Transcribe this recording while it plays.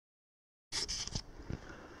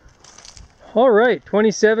All right,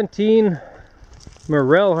 2017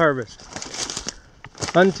 morel harvest.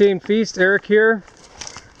 Untamed Feast, Eric here.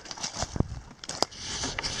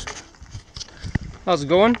 How's it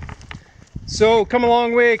going? So, come a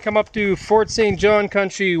long way, come up to Fort St. John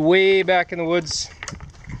country, way back in the woods.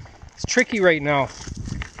 It's tricky right now,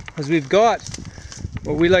 because we've got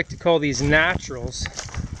what we like to call these naturals.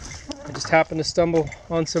 I just happened to stumble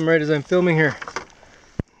on some right as I'm filming here.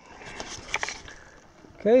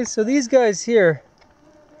 Okay, so these guys here,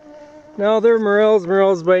 now they're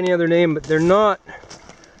morels by any other name, but they're not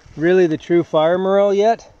really the true fire morel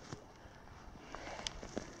yet.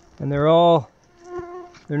 And they're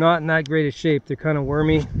not in that great a shape. They're kind of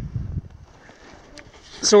wormy.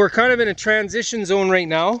 So we're kind of in a transition zone right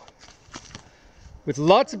now with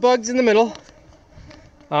lots of bugs in the middle.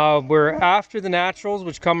 We're after the naturals,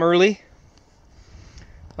 which come early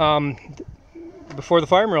before the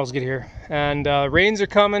fire morels get here, and rains are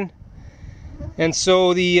coming, and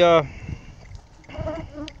so the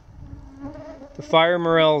fire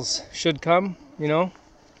morels should come, you know,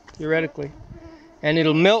 theoretically, and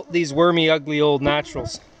it'll melt these wormy, ugly old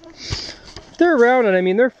naturals. They're around, and I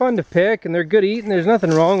mean, they're fun to pick and they're good eating. There's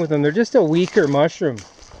nothing wrong with them. They're just a weaker mushroom,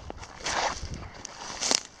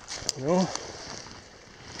 you know.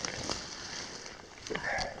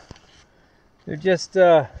 They're just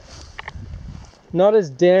not as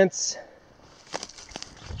dense.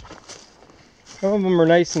 Some of them are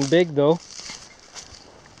nice and big though.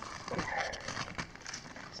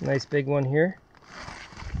 It's a nice big one here.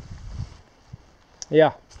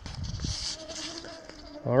 Yeah.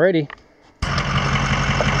 Alrighty.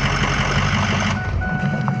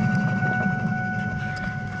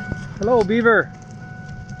 Hello, beaver.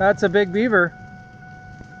 That's a big beaver.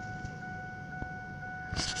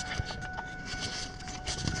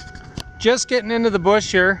 Just getting into the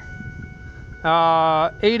bush here. 8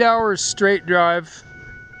 hours straight drive.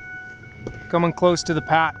 Coming close to the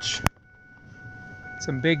patch.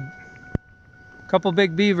 Couple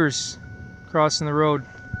big beavers crossing the road.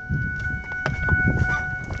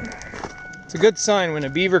 It's a good sign when a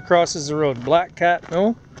beaver crosses the road. Black cat,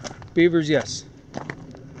 no. Beavers, yes.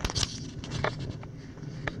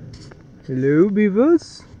 Hello,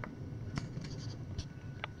 beavers.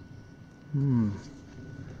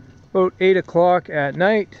 About 8 o'clock at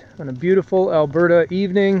night on a beautiful Alberta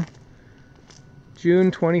evening,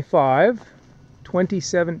 June 25,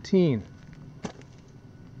 2017.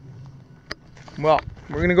 Well,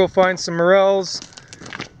 we're gonna go find some morels.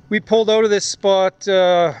 We pulled out of this spot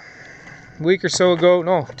a week or so ago,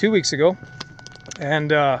 no, 2 weeks ago,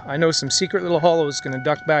 and I know some secret little hollows. Gonna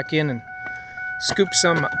duck back in and scoop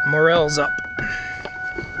some morels up.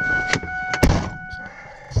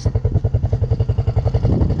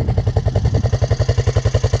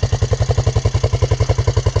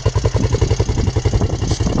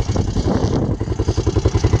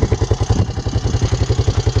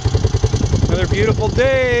 Another beautiful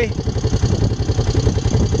day.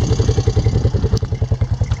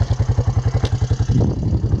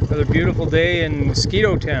 Another beautiful day in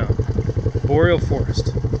Mosquito Town, Boreal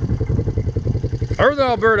Forest. Northern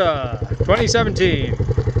Alberta, 2017.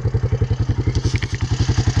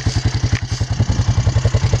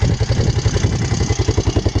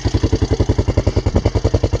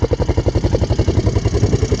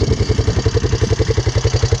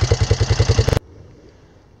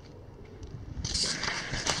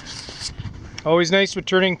 Always nice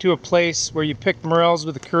returning to a place where you picked morels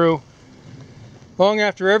with a crew long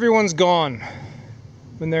after everyone's gone.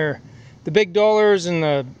 When they're the big dollars and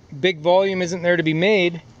the big volume isn't there to be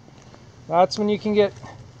made, that's when you can get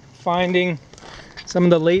finding some of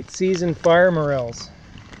the late season fire morels.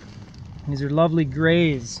 These are lovely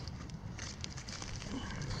grays.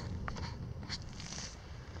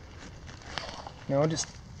 Now just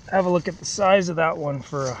have a look at the size of that one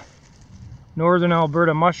for a northern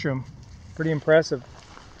Alberta mushroom. Pretty impressive.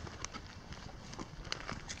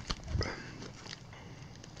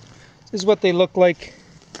 This is what they look like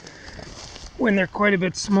when they're quite a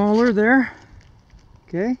bit smaller there.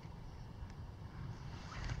 Okay.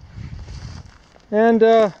 And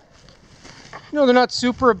you know, they're not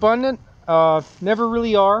super abundant, never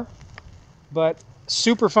really are, but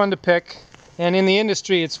super fun to pick. And in the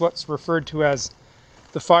industry, it's what's referred to as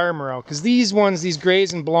the fire morel, because these ones, these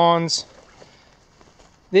grays and blondes,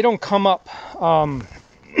 they don't come up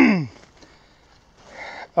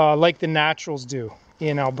like the naturals do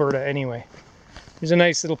in Alberta anyway. There's a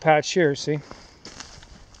nice little patch here, see?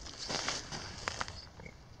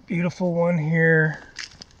 Beautiful one here,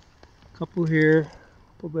 couple here,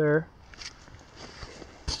 couple there.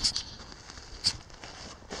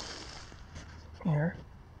 Here.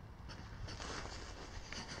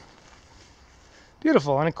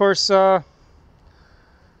 Beautiful. And of course,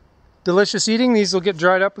 delicious eating. These will get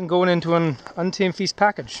dried up and going into an Untamed Feast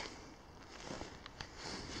package.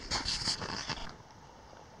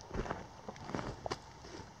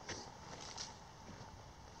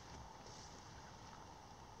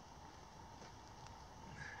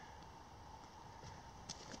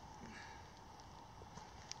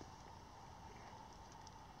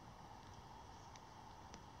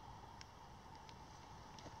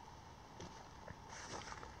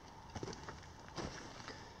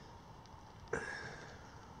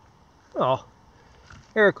 Oh,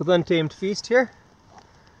 Eric with Untamed Feast here,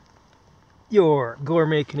 your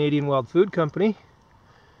gourmet Canadian wild food company.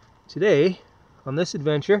 Today, on this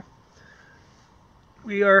adventure,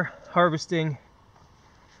 we are harvesting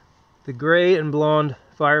the gray and blonde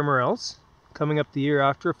fire morels, coming up the year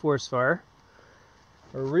after a forest fire.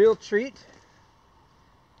 A real treat.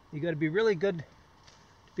 You got to be really good to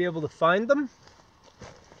be able to find them.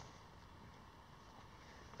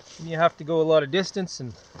 And you have to go a lot of distance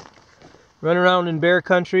and run around in bear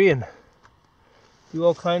country and do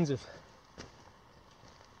all kinds of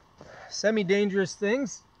semi-dangerous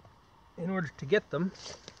things in order to get them.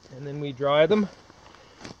 And then we dry them,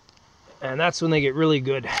 and that's when they get really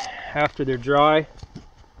good. After they're dry,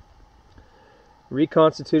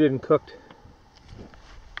 reconstituted and cooked.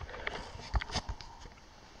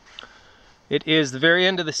 It is the very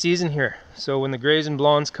end of the season here, so when the grays and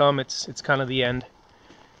blondes come, it's kind of the end.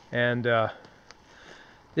 And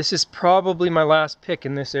this is probably my last pick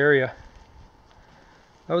in this area.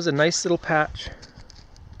 That was a nice little patch.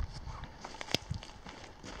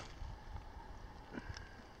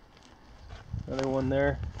 Another one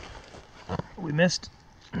there we missed.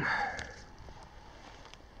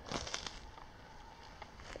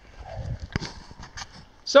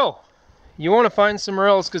 So, you want to find some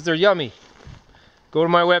morels because they're yummy. Go to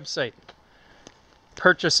my website.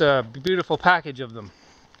 Purchase a beautiful package of them.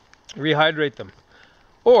 Rehydrate them.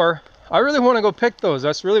 Or, I really want to go pick those.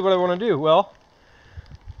 That's really what I want to do. Well,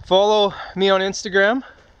 follow me on Instagram.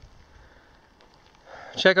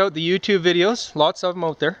 Check out the YouTube videos. Lots of them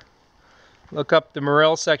out there. Look up the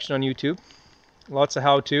morel section on YouTube. Lots of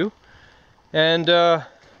how-to. And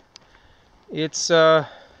it's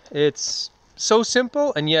so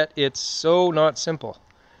simple, and yet it's so not simple.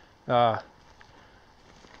 I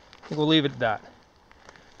think we'll leave it at that.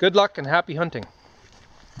 Good luck and happy hunting.